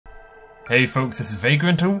Hey folks, this is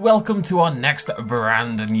Vagrant and welcome to our next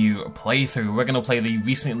brand new playthrough. We're going to play the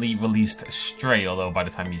recently released Stray, although by the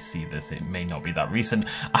time you see this it may not be that recent.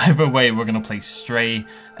 Either way, we're going to play Stray,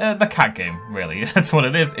 the cat game, really. That's what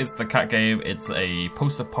it is. It's the cat game. It's a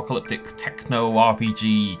post-apocalyptic techno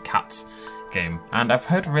RPG cat game. And I've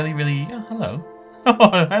heard really... hello.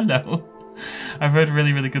 Oh, hello. I've heard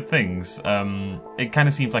really good things. It kind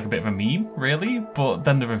of seems like a bit of a meme, really, but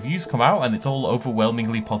then the reviews come out and it's all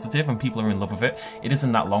overwhelmingly positive and people are in love with it. It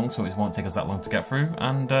isn't that long, so it won't take us that long to get through,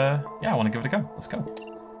 and yeah, I want to give it a go. Let's go.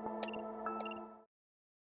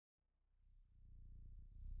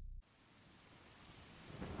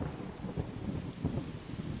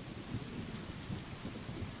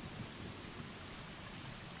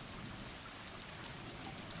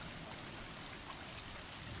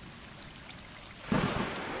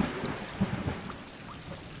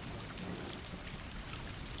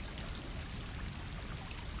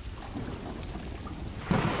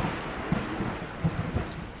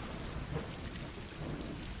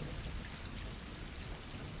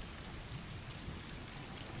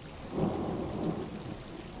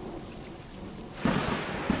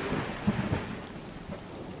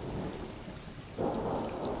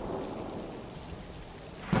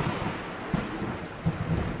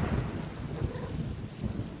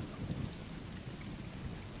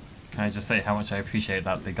 Can I just say how much I appreciate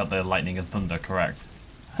that they got the lightning and thunder correct?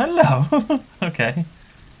 Hello! Okay.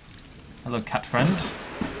 Hello, cat friend.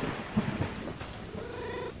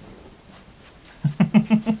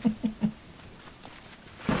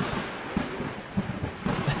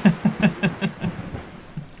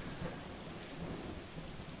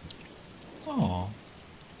 Oh.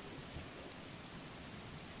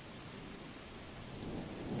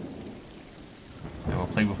 I will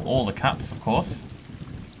play with all the cats, of course.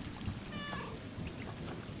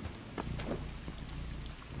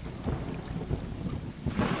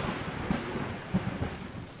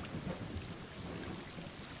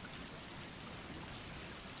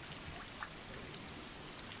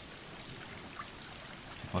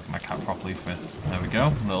 Look at my cat properly first. There we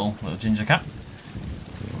go, little ginger cat.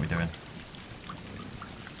 What are we doing?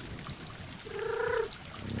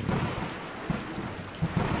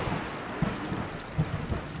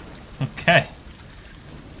 Okay.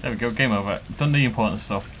 There we go, game over. Done the important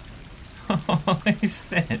stuff. He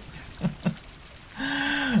sits.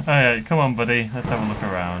 Alright, come on buddy, let's have a look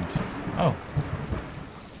around. Oh.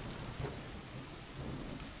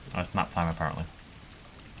 Oh, it's nap time apparently.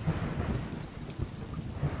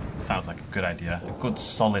 Sounds like a good idea. A good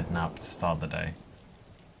solid nap to start the day.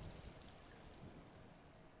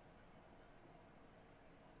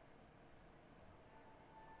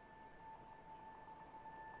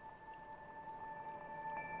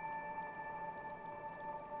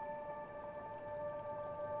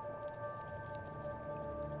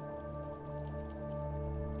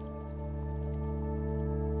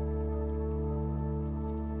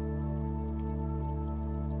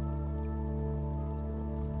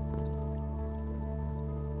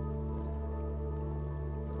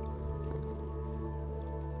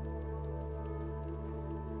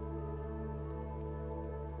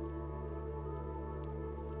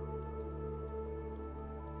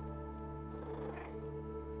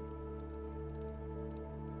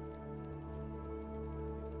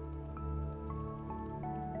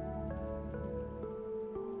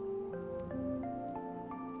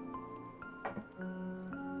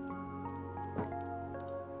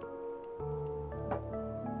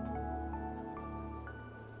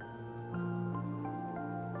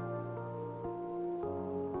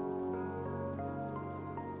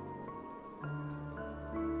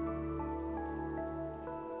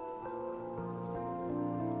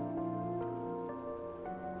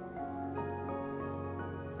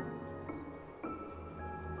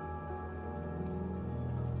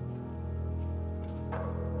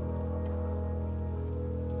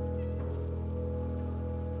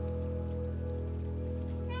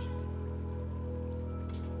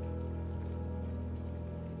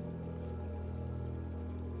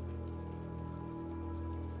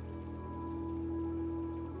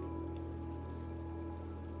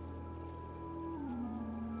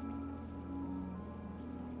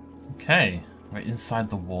 Okay, right inside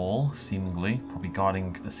the wall, seemingly, probably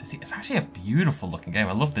guarding the city. It's actually a beautiful looking game.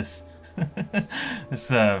 I love this this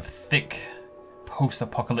thick,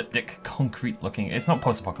 post-apocalyptic, concrete looking. It's not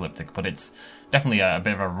post-apocalyptic, but it's definitely a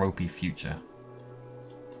bit of a ropey future.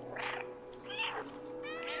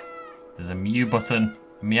 There's a mew button,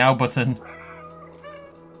 meow button.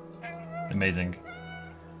 Amazing.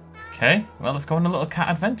 Okay, well let's go on a little cat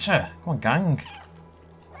adventure. Come on, gang.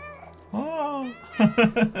 Oh.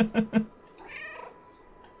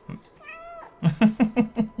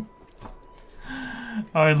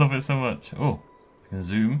 Oh, I love it so much. Oh, I can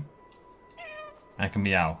zoom. I can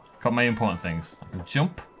meow. Got my important things. I can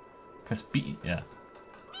jump. Press B. Yeah.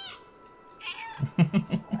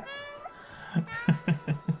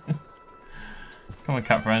 Come on,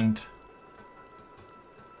 cat friend.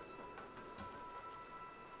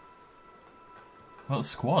 Well,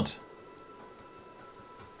 squad.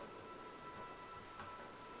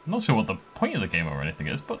 I'm not sure what the point of the game or anything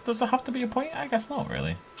is, but does there have to be a point? I guess not,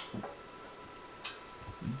 really.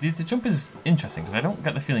 The jump is interesting because I don't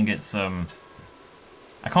get the feeling it's I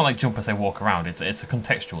can't like jump as I walk around. It's a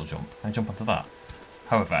contextual jump. I jump onto that.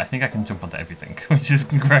 However, I think I can jump onto everything, which is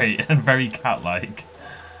great and very cat-like.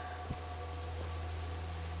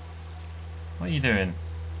 What are you doing?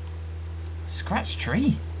 Scratch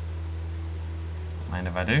tree. Don't mind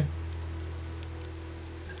if I do.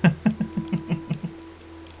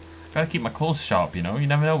 Gotta keep my claws sharp, you know. You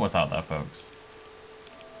never know what's out there, folks.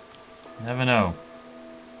 You never know.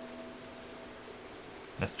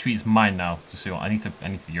 This tree's mine now. Just so I need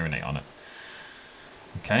to urinate on it.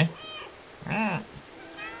 Okay.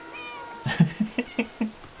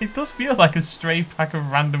 It does feel like a stray pack of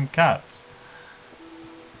random cats.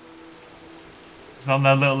 Just on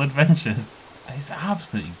their little adventures. It's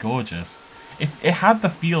absolutely gorgeous. If it had the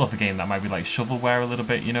feel of a game that might be like shovelware a little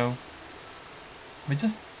bit, you know. It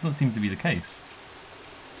just doesn't seem to be the case.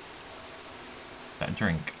 Is that a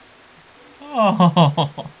drink?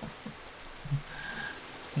 Oh.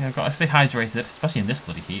 Yeah, I've got to stay hydrated, especially in this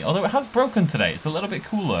bloody heat. Although it has broken today, it's a little bit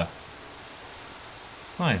cooler.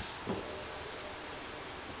 It's nice.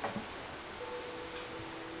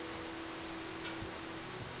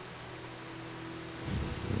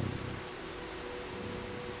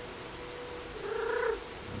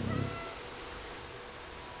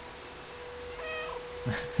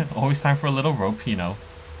 Always time for a little rope, you know.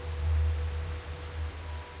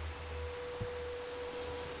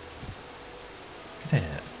 Look at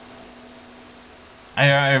it.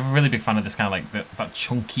 I'm a really big fan of this kind of like that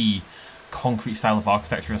chunky concrete style of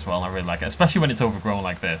architecture as well. I really like it, especially when it's overgrown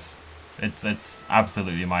like this. It's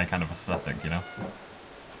absolutely my kind of aesthetic, you know.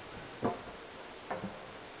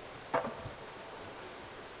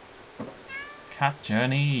 Cat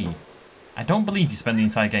journey. I don't believe you spend the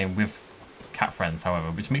entire game with cat friends,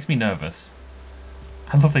 however, which makes me nervous.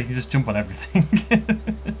 I love that you just jump on everything.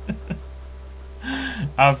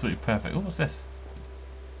 Absolutely perfect. Oh, what's this?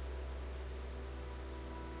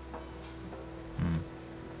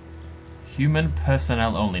 Human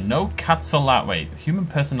personnel only. No cats allowed. Wait, human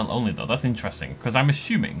personnel only though. That's interesting because I'm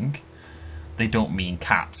assuming they don't mean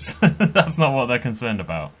cats. That's not what they're concerned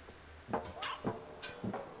about.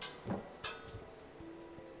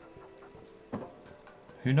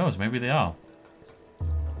 Who knows? Maybe they are.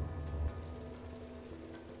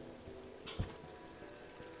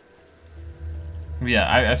 Yeah,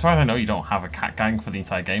 as far as I know, you don't have a cat gang for the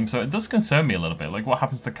entire game, so it does concern me a little bit. Like, what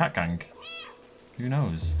happens to the cat gang? Who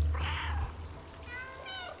knows?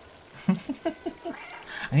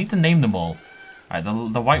 I need to name them all.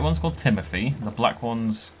 Alright, the white one's called Timothy. The black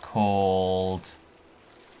one's called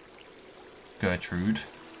Gertrude.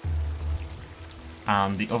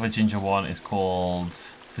 And the other ginger one is called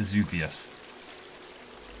Vesuvius.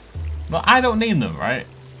 Well, I don't name them, right?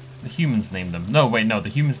 The humans named them. No, wait, no. The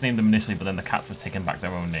humans named them initially, but then the cats have taken back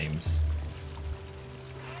their own names.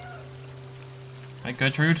 Right,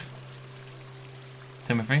 Gertrude?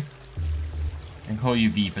 Timothy? I can call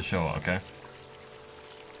you V for sure, okay?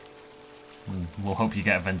 We'll hope you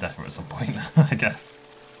get a vendetta at some point, I guess.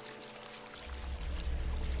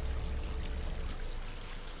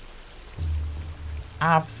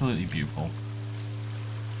 Absolutely beautiful.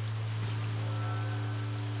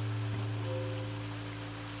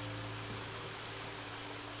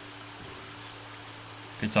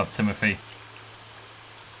 Good job, Timothy.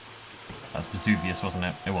 That's Vesuvius, wasn't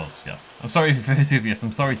it? It was, yes. I'm sorry for Vesuvius.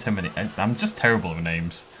 I'm sorry, Timothy. I'm just terrible with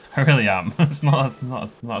names. I really am. It's not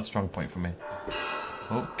a strong point for me.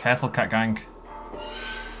 Oh, careful, cat gang.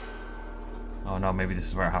 Oh no, maybe this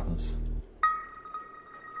is where it happens.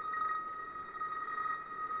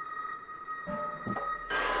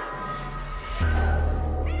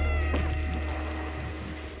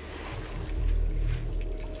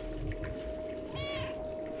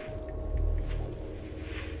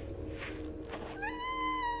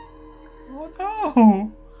 Oh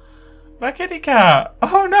no! My kitty cat!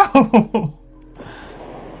 Oh no!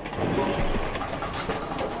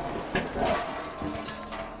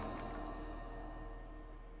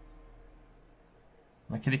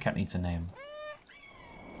 My kitty cat needs a name.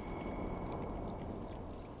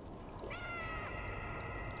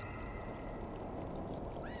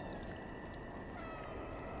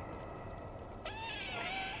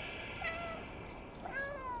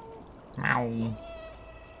 Ow.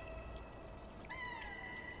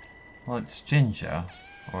 Well, it's Ginger,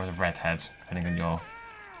 or the redhead, depending on your...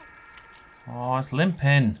 Oh, it's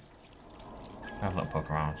limping. Have a little poke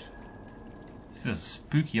around. This is a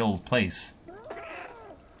spooky old place.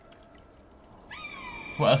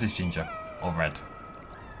 What else is ginger? Or red?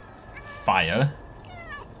 Fire.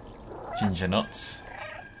 Ginger nuts.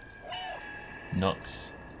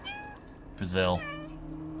 Nuts. Brazil.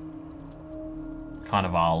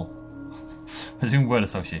 Carnival. Presume word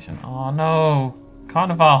association. Oh no!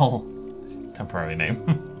 Carnival! Temporary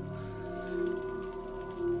name.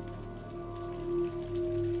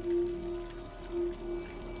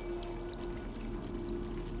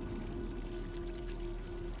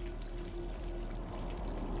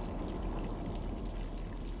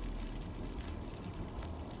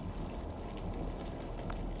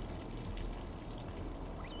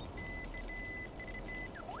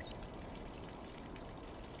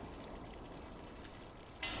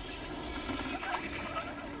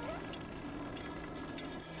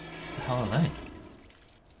 What the hell are they?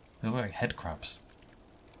 They look like head crabs.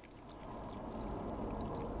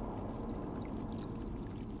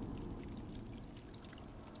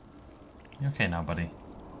 You okay now, buddy?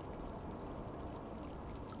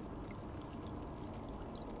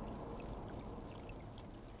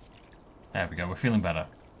 There we go, we're feeling better.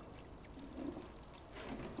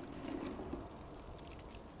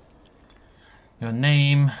 Your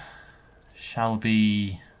name shall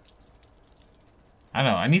be... I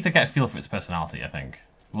don't know, I need to get a feel for its personality, I think.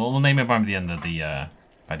 We'll name it by the end of the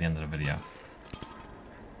video.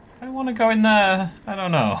 I want to go in there. I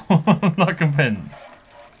don't know. I'm not convinced.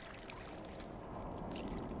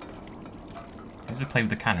 I'll just play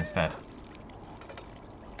with the can instead.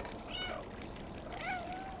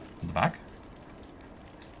 In the bag?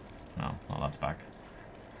 No, not that bag.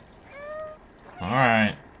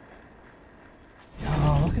 Alright.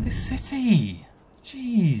 Oh, look at this city!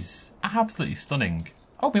 Jeez, absolutely stunning.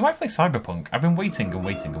 Oh, we might play Cyberpunk. I've been waiting and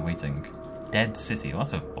waiting and waiting. Dead City, well,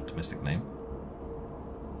 that's an optimistic name.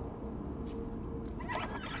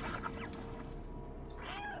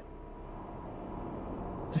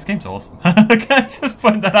 This game's awesome. Can I just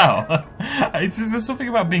point that out? It's just, there's something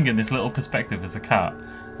about being in this little perspective as a cat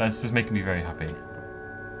that's just making me very happy.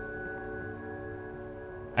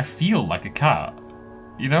 I feel like a cat,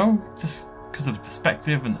 you know? Just because of the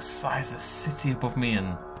perspective and the size of the city above me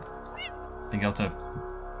and being able to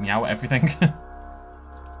meow at everything.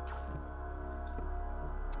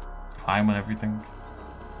 Climb on everything.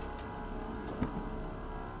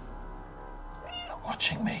 They're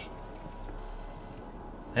watching me.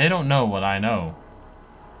 They don't know what I know.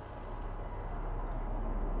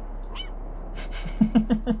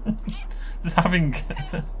 Just having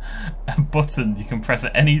a button you can press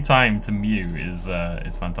at any time to mew is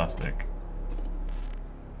fantastic.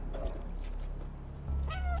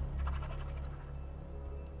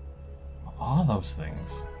 What are those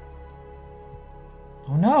things?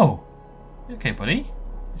 Oh no! You okay, buddy?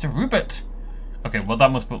 It's a Rubit! Okay, well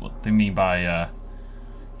that must be what they mean by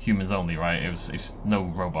humans only, right? It's no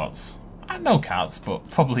robots. And no cats, but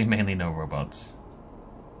probably mainly no robots.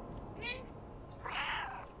 Can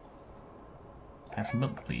I have some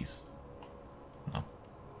milk, please? No.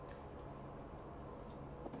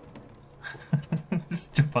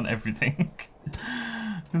 Just jump on everything.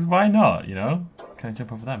 Because why not, you know? Can I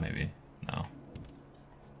jump over that maybe? No.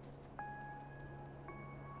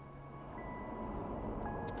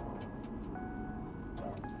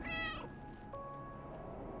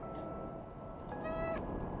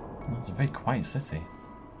 It's a very quiet city.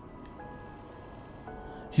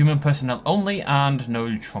 Human personnel only and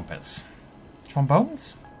no trumpets.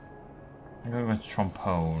 Trombones? I'm going with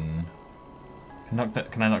trombone. Can I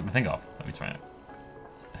knock the thing off? Let me try it.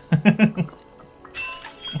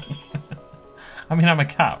 I mean, I'm a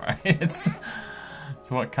cat, right? It's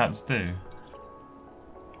what cats do.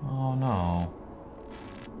 Oh no.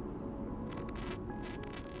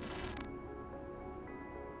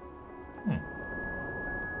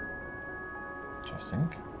 Interesting.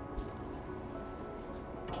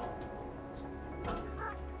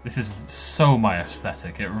 This is so my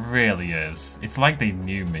aesthetic, it really is. It's like they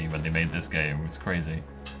knew me when they made this game, it's crazy.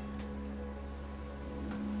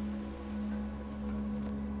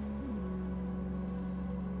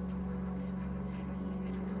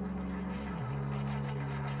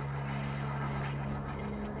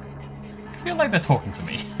 I feel like they're talking to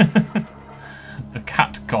me. The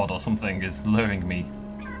cat god or something is luring me.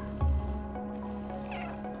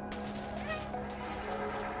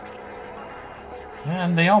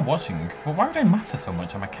 And they are watching, but why would I matter so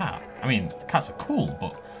much? I'm a cat. I mean, cats are cool,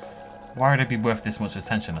 but Why would it be worth this much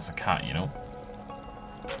attention as a cat, you know?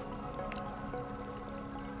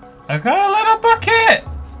 I've got a little bucket!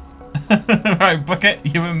 Right, bucket,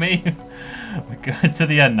 you and me. We're going to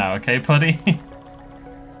the end now, okay, buddy?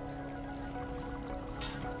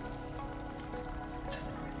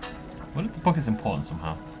 What if the bucket's important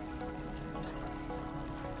somehow?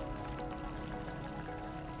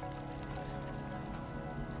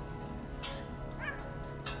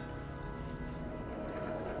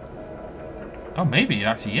 Oh, maybe it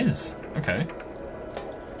actually is. Okay.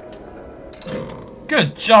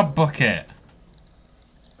 Good job, bucket!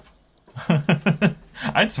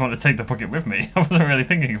 I just want to take the bucket with me. I wasn't really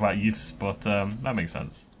thinking about use, but that makes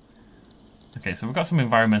sense. Okay, so we've got some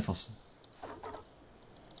environmental...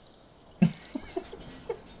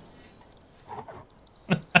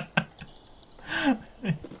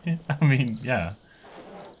 I mean, yeah.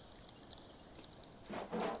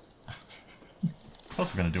 Of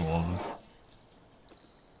course we're going to do all of them.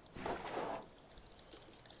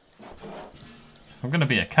 If I'm going to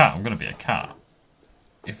be a cat, I'm going to be a cat.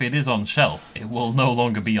 If it is on shelf, it will no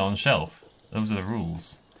longer be on shelf. Those are the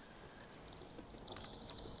rules.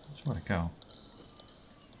 Just where to go.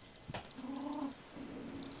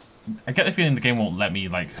 I get the feeling the game won't let me,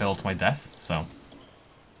 like, hurl to my death, so...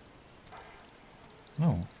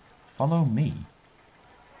 No. Follow me.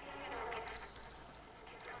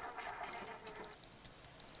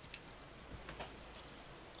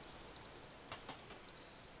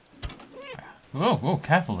 Whoa, whoa,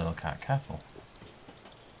 careful, little cat, careful.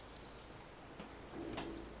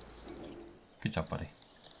 Good job, buddy.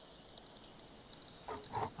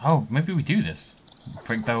 Oh, maybe we do this.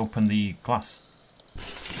 Break open the glass.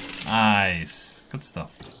 Nice. Good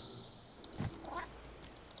stuff.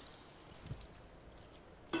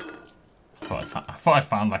 I thought I'd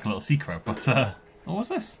found like a little secret, but what was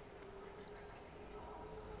this?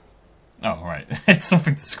 Oh, right. It's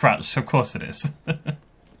something to scratch. Of course it is.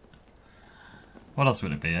 What else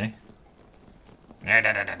would it be, eh?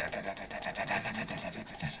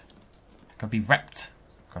 Gotta be repped.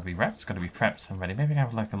 Gotta be repped, gotta be prepped and ready. Maybe I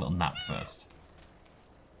have like a little nap first.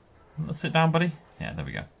 Let's sit down, buddy. Yeah, there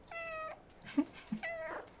we go.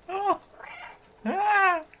 Oh.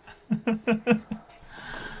 Ah.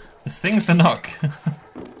 There's things to knock.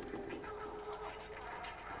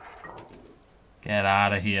 Get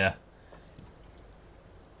out of here.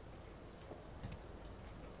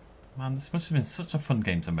 Man, this must have been such a fun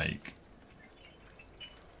game to make.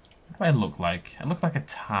 What do I look like? I look like a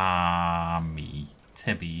Tommy.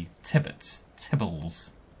 Tibby. Tibbets.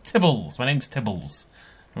 Tibbles. Tibbles. My name's Tibbles.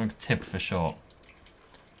 I'm going Tib for short.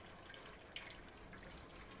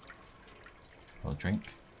 A little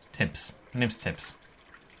drink. Tibbs. My name's Tibbs.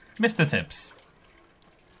 Mr. Tibbs.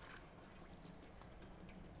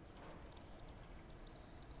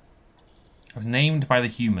 I was named by the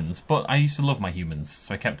humans, but I used to love my humans,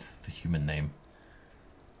 so I kept the human name.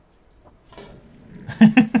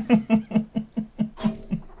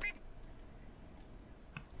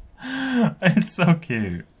 It's so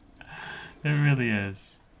cute. It really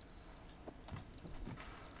is.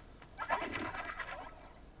 I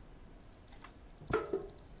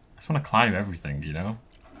just want to climb everything, you know?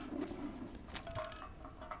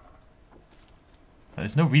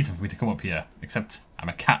 There's no reason for me to come up here, except I'm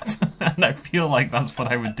a cat. And I feel like that's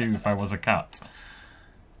what I would do if I was a cat.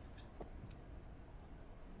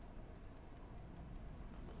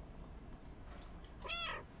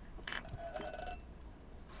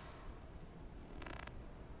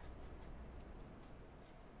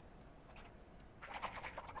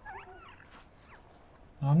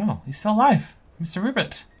 Oh no, he's still alive! Mr.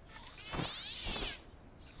 Ribbit!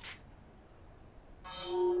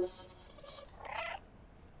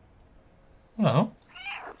 Hello?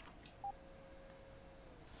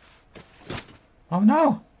 Oh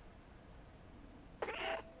no!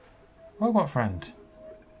 Robot friend.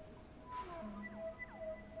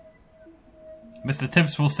 Mr.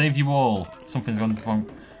 Tibbs will save you all. Something's gone wrong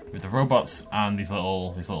with the robots and these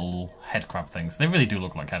little head crab things. They really do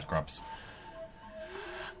look like head crabs.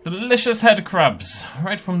 Delicious head crabs,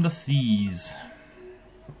 right from the seas.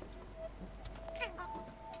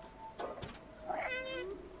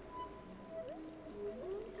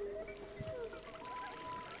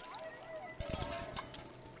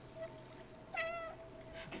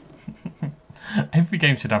 Every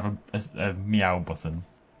game should have a meow button.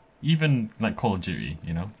 Even like Call of Duty,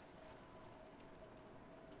 you know?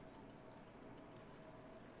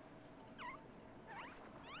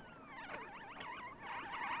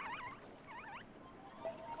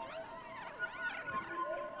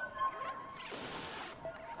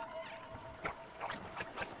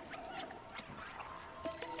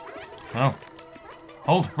 Oh.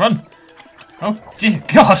 Hold. Run. Oh, dear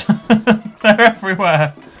God. They're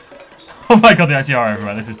everywhere. Oh my God, they actually are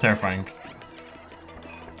everywhere. This is terrifying.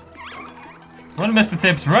 Run, Mr.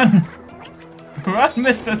 Tips, run. Run,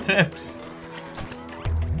 Mr. Tips.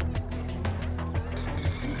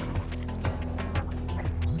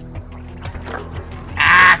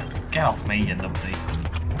 Ah! Get off me, you numpty.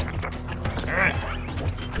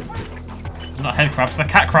 Not head crabs, they're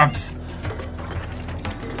cat crabs.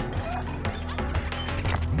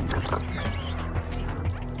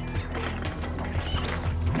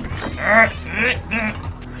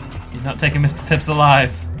 You're not taking Mr. Tips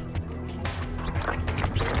alive.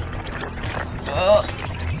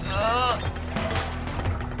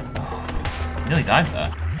 Nearly died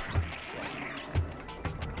there.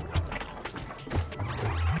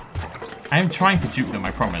 I am trying to juke them,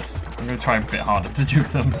 I promise. I'm going to try a bit harder to juke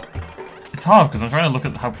them. It's hard because I'm trying to look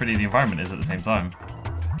at how pretty the environment is at the same time.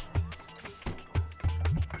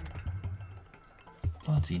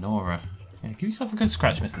 Bloody Nora. Yeah, give yourself a good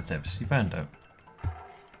scratch, Mr. Tips. You've earned it.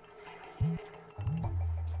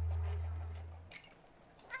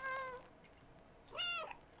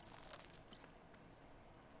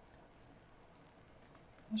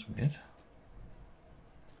 That's weird.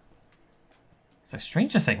 It's like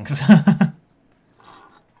Stranger Things.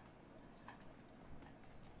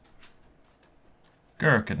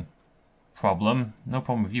 Gherkin. Problem. No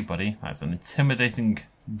problem with you, buddy. That's an intimidating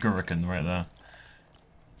gherkin right there.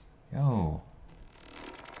 Yo.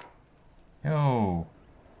 Yo.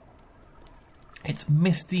 It's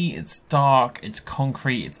misty, it's dark, it's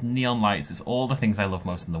concrete, it's neon lights, it's all the things I love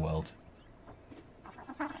most in the world.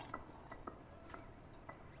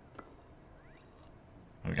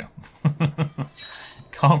 There we go.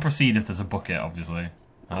 Can't proceed if there's a bucket, obviously.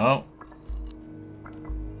 Oh. There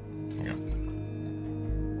we go.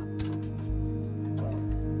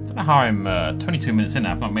 Don't know how I'm 22 minutes in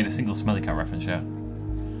now. I've not made a single Smelly Cat reference yet. I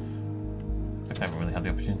guess I haven't really had the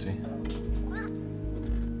opportunity. It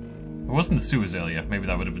wasn't the sewers earlier. Maybe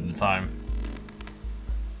that would have been the time.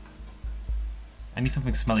 I need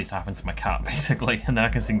something smelly to happen to my cat, basically, and then I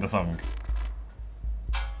can sing the song.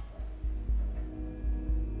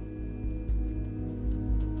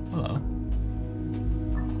 Hello.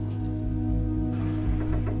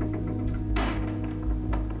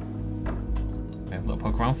 Okay, a little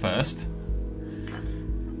poke around first.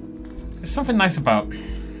 There's something nice about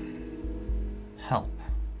help.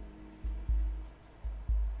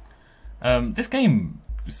 This game,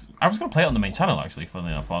 I was going to play it on the main channel actually,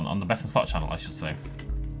 funnily enough, on the Best in Slot channel, I should say.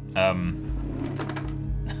 And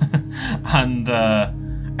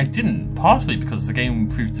I didn't, partially because the game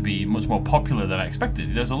proved to be much more popular than I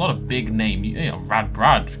expected. There's a lot of big name, you know, Rad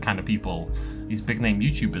Brad kind of people, these big name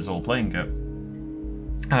YouTubers all playing it.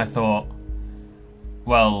 And I thought,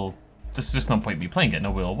 well, there's just no point in me playing it,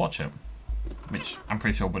 nobody will watch it. Which I'm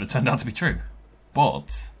pretty sure would have turned out to be true.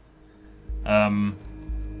 But, wait,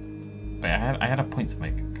 I had a point to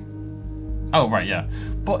make. Oh, right, yeah.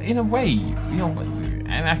 But in a way, you know,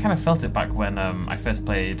 and I kind of felt it back when I first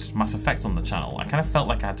played Mass Effect on the channel. I kind of felt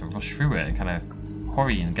like I had to rush through it and kind of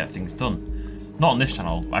hurry and get things done. Not on this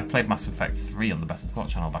channel. I played Mass Effect 3 on the Best in Slot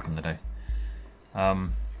channel back in the day.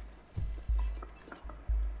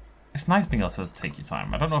 It's nice being able to take your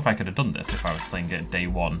time. I don't know if I could have done this if I was playing it day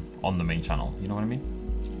one on the main channel. You know what I mean?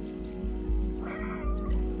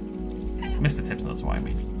 Mr. Tips knows what I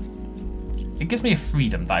mean. It gives me a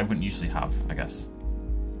freedom that I wouldn't usually have, I guess.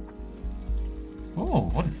 Oh,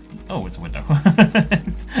 what is... Oh, it's a window.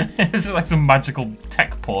 It's like some magical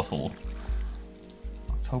tech portal.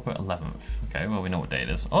 October 11th. Okay, well, we know what day it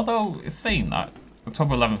is. Although, it's saying that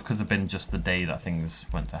October 11th could have been just the day that things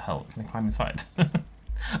went to hell. Can I climb inside?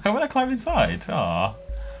 How would I climb inside? Ah,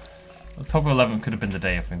 October 11th could have been the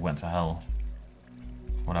day everything went to hell.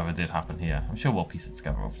 Whatever did happen here. I'm sure we'll piece it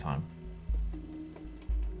together over time.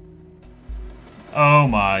 Oh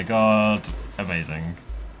my god. Amazing.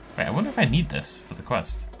 Wait, I wonder if I need this for the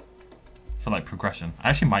quest. For like progression. I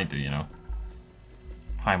actually might do, you know.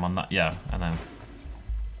 Climb on that, yeah, and then...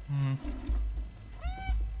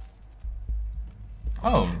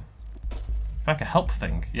 Oh. It's like a help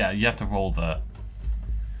thing. Yeah, you have to roll the...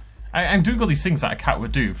 I'm doing all these things that a cat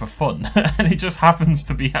would do for fun, and it just happens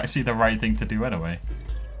to be actually the right thing to do anyway.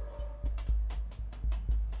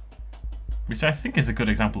 Which I think is a good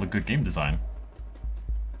example of good game design.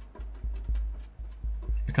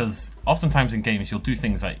 Because oftentimes in games you'll do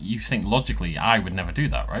things that you think logically, I would never do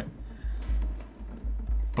that, right?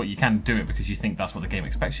 But you can do it because you think that's what the game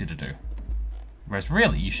expects you to do. Whereas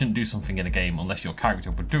really, you shouldn't do something in a game unless your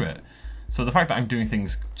character would do it. So the fact that I'm doing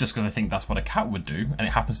things just because I think that's what a cat would do, and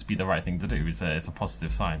it happens to be the right thing to do, is it's a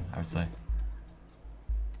positive sign, I would say.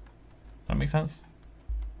 That make sense?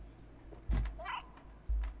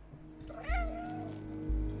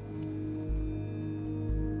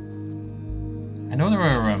 I know there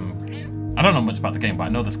are, I don't know much about the game, but I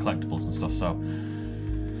know there's collectibles and stuff, so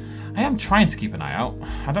I am trying to keep an eye out.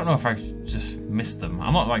 I don't know if I've just missed them.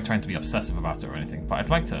 I'm not like trying to be obsessive about it or anything, but I'd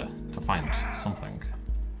like to find something.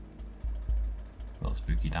 A little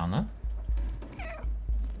spooky down there.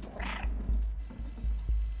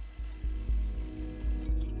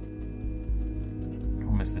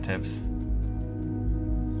 Oh, missed the tips.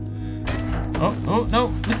 Oh, no,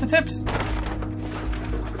 missed the tips!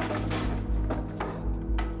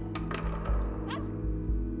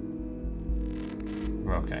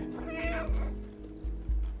 We're okay.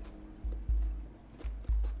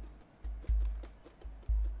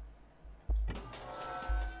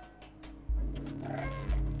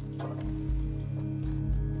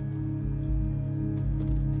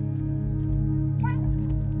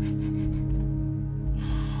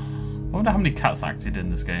 I wonder how many cats acted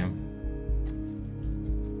in this game.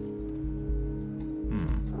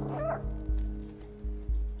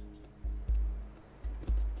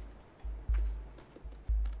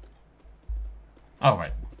 Oh,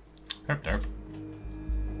 right. Herp derp.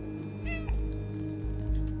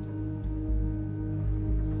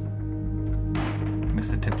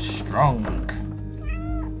 Mr. Tip strong.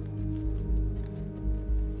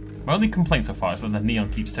 My only complaint so far is that the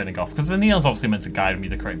neon keeps turning off, because the neon's obviously meant to guide me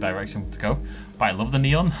the correct direction to go, but I love the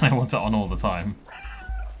neon and I want it on all the time.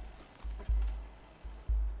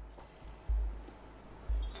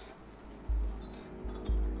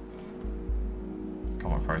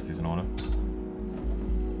 Come on, first is in order.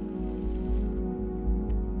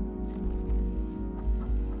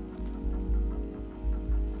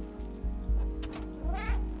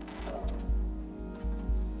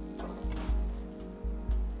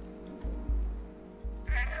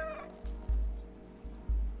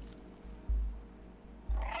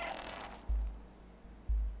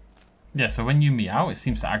 Yeah, so when you meow, it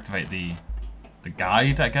seems to activate the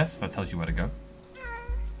guide, I guess, that tells you where to go.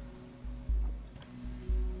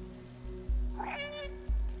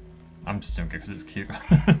 I'm just doing it because it's cute.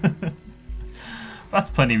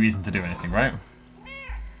 That's plenty of reason to do anything, right?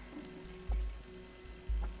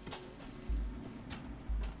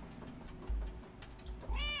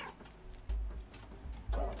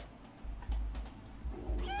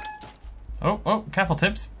 Oh, careful,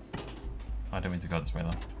 Tips. I don't mean to go this way,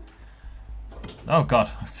 though. Oh god,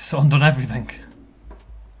 I've just undone everything.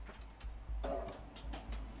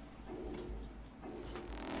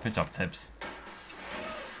 Good job, Tips.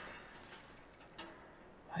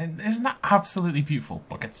 Isn't that absolutely beautiful,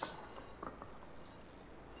 Buckets?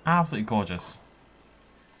 Absolutely gorgeous.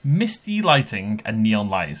 Misty lighting and neon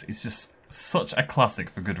lights is just such a classic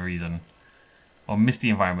for good reason. Or misty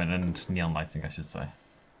environment and neon lighting, I should say.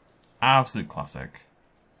 Absolute classic.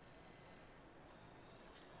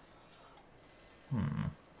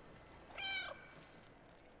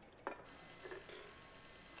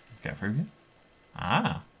 Get through here.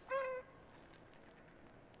 Ah.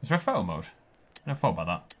 Is there a photo mode? I never thought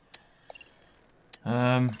about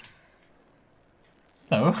that.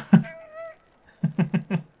 No.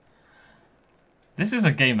 This is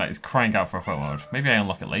a game that is crying out for a photo mode. Maybe I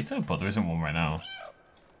unlock it later, but there isn't one right now.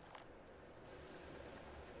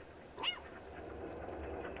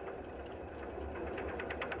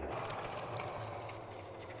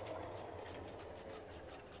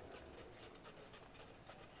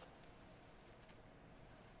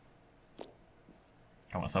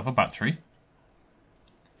 Got myself a battery.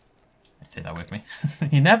 Take that with me.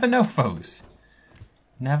 You never know, folks.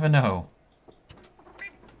 Never know.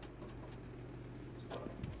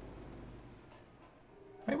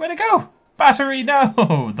 Wait, where'd it go? Battery,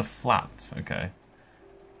 no! The flat, okay.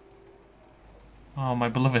 Oh, my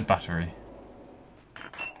beloved battery.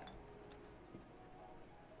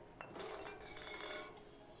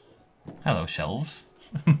 Hello, shelves.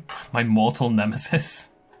 My mortal nemesis.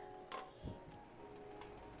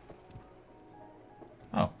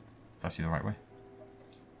 Oh, it's actually the right way.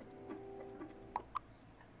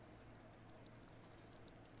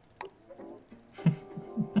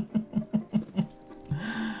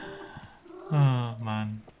 Oh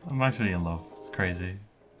man, I'm actually in love. It's crazy.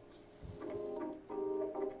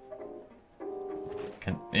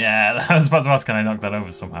 Yeah, I was about to ask, can I knock that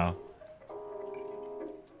over somehow?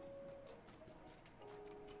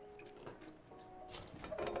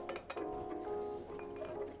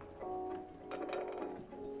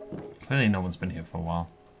 Clearly no one's been here for a while.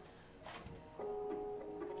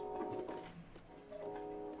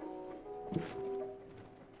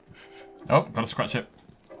 Oh, gotta scratch it.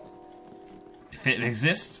 If it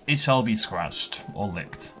exists, it shall be scratched, or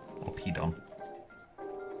licked, or peed on.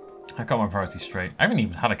 I got my priorities straight. I haven't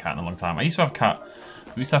even had a cat in a long time. I used to have a cat.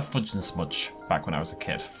 We used to have Fudge and Smudge back when I was a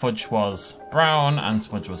kid. Fudge was brown and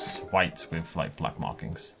Smudge was white with like black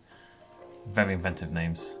markings. Very inventive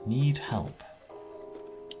names. Need help.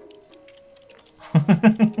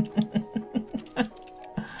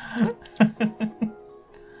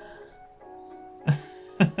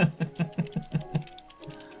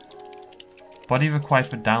 Body required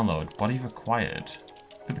for download. Body required.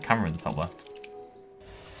 Look at the camera in the top left.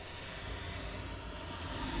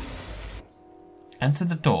 Enter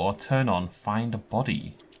the door, turn on, find a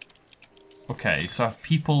body. Okay, so have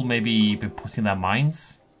people maybe been putting their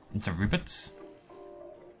minds into Rubits?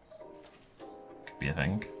 Could be a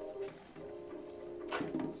thing.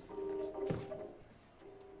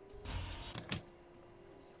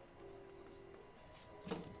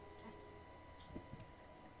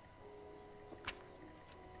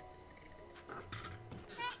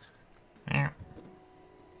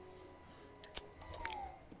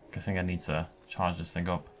 Guessing I need to charge this thing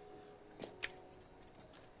up.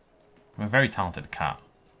 I'm a very talented cat.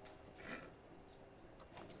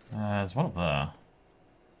 There's one up there.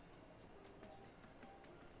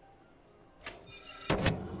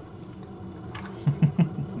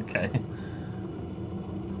 Okay.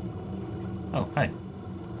 Oh, hey.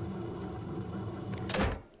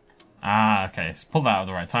 Ah, okay. So pull that out at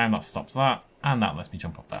the right time. That stops that. And that lets me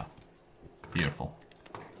jump up there. Beautiful.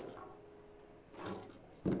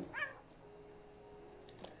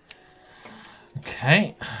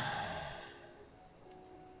 Okay.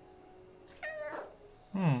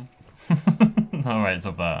 Alright, it's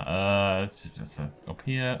up there. Just up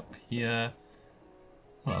here, up here.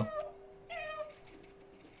 Hello.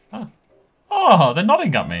 Ah. Oh, they're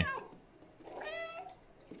nodding at me.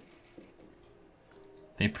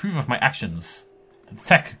 They approve of my actions. The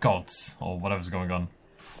tech gods, or whatever's going on.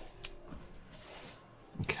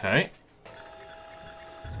 Okay.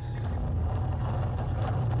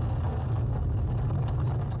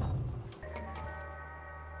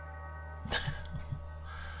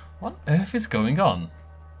 What on earth is going on?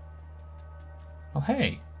 Oh,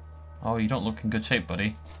 hey. Oh, you don't look in good shape,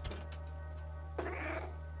 buddy.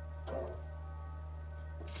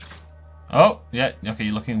 Oh, yeah, okay,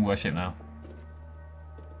 you're looking in worse shape now.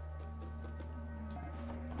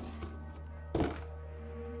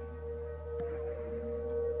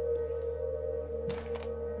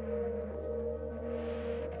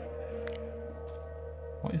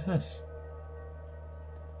 What is this?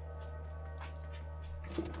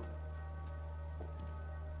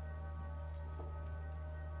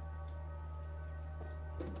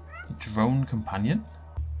 Drone companion?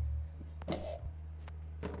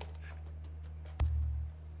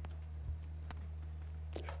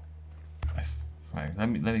 Right, let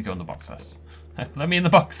me go in the box first. Let me in the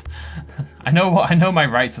box. I know my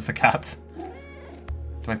rights as a cat.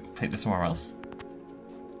 Do I take this somewhere else?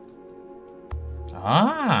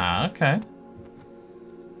 Ah, okay.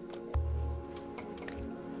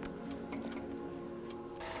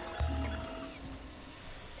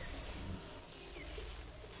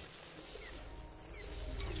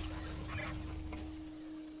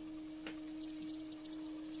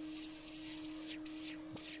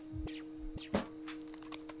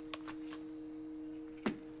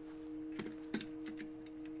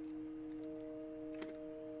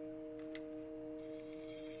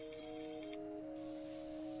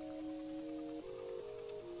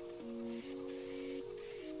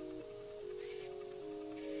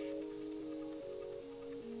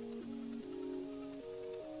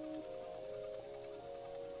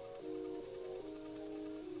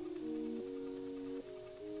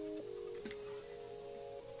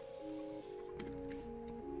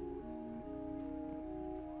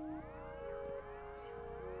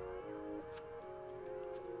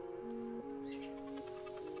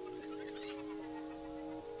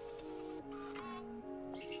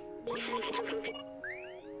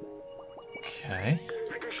 Okay.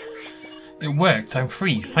 It worked. I'm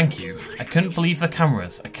free. Thank you. I couldn't believe the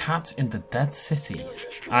cameras. A cat in the dead city.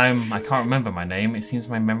 I can't remember my name. It seems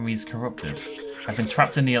my memory is corrupted. I've been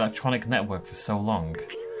trapped in the electronic network for so long.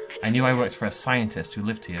 I knew I worked for a scientist who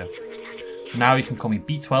lived here. For now, you can call me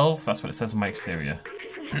B12. That's what it says on my exterior.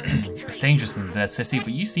 It's dangerous in the dead city,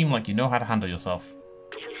 but you seem like you know how to handle yourself.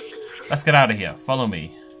 Let's get out of here. Follow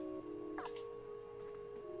me.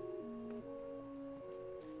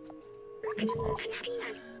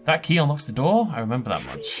 That key unlocks the door? I remember that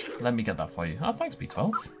much. Let me get that for you. Oh, thanks,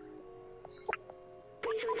 B12.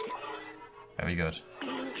 Very good.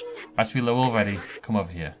 Battery low already. Come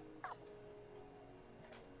over here.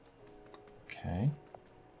 Okay.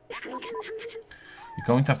 You're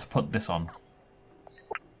going to have to put this on.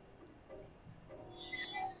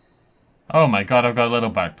 Oh my god, I've got a little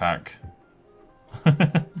backpack.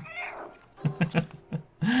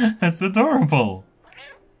 That's adorable.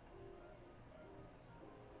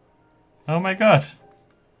 Oh my god.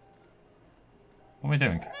 What am I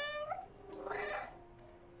doing?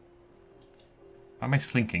 Why am I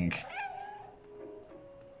slinking?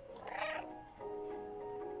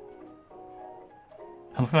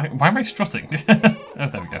 Why am I strutting? Oh,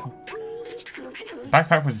 there we go.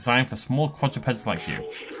 Backpack was designed for small quadrupeds like you.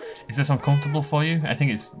 Is this uncomfortable for you? I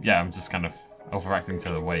think it's... yeah, I'm just kind of overacting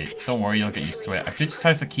to the weight. Don't worry, you'll get used to it. I've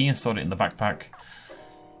digitized the key and stored it in the backpack.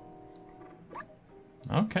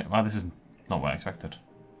 Okay, wow, this is not what I expected.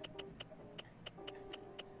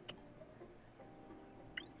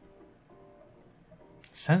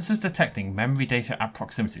 Sensors detecting memory data at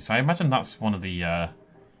proximity. So I imagine that's one of the...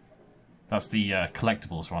 that's the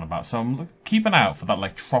collectibles we're on about. So I'm keeping out for that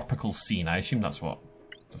like tropical scene. I assume that's what...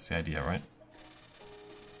 that's the idea, right?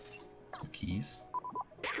 Keys.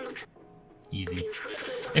 Easy.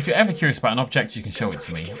 If you're ever curious about an object, you can show it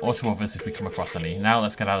to me, or to others if we come across any. Now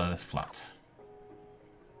let's get out of this flat.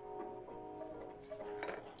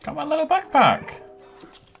 Got my little backpack!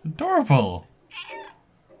 Adorable!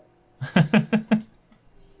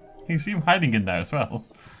 You see him hiding in there as well.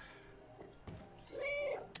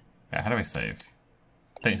 Yeah, how do I save?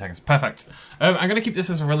 30 seconds. Perfect. I'm going to keep this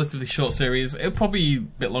as a relatively short series. It'll probably be a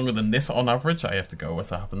bit longer than this on average. I have to go as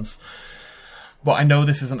that happens. But I know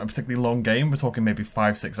this isn't a particularly long game. We're talking maybe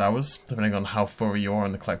 5-6 hours, depending on how furry you are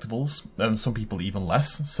on the collectibles. Some people even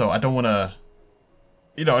less. So I don't want to...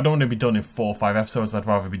 you know, I don't want to be done in 4 or 5 episodes. I'd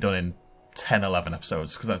rather be done in 10, 11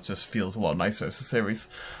 episodes, because that just feels a lot nicer as a series.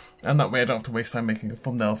 And that way I don't have to waste time making a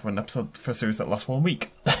thumbnail for an episode for a series that lasts 1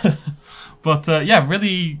 week. But yeah,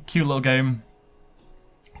 really cute little game.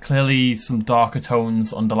 Clearly some darker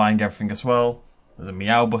tones underlying everything as well. There's a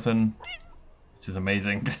meow button, which is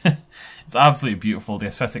amazing. It's absolutely beautiful. The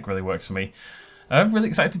aesthetic really works for me. I'm really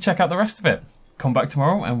excited to check out the rest of it. Come back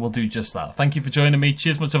tomorrow and we'll do just that. Thank you for joining me.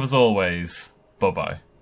 Cheers much of as always. Bye-bye.